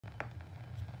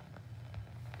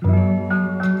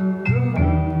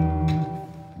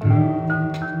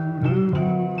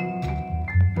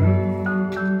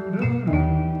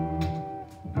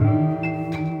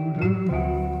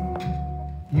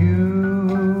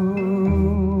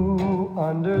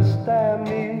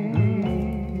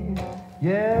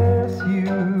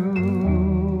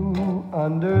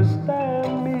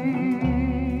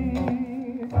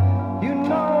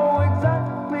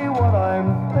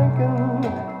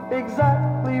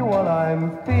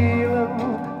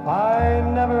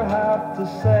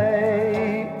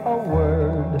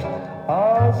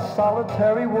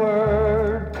solitary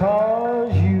word,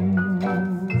 'cause you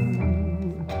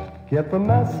get the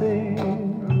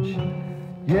message.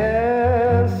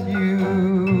 Yes, you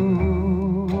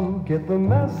get the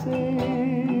message.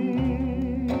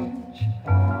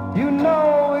 You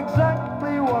know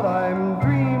exactly what I'm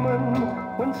dreaming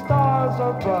when stars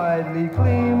are brightly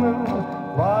gleaming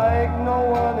like no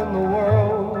one in the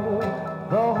world,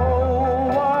 the whole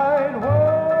wide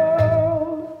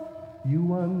world. You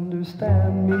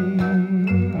understand me.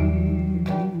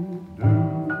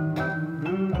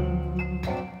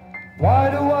 Why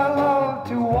do I love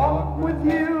to walk with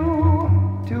you,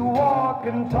 to walk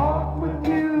and talk with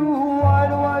you? Why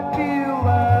do I feel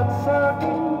that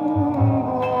certain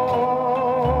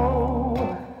glow?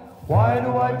 Why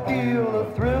do I feel a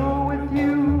thrill with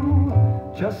you,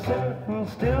 just sitting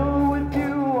still with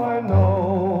you? I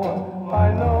know, I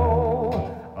know,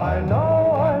 I know,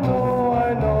 I know, I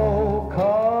know,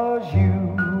 'cause you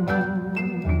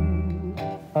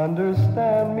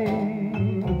understand me.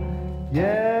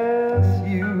 Yes,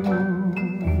 you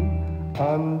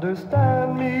understand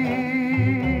me.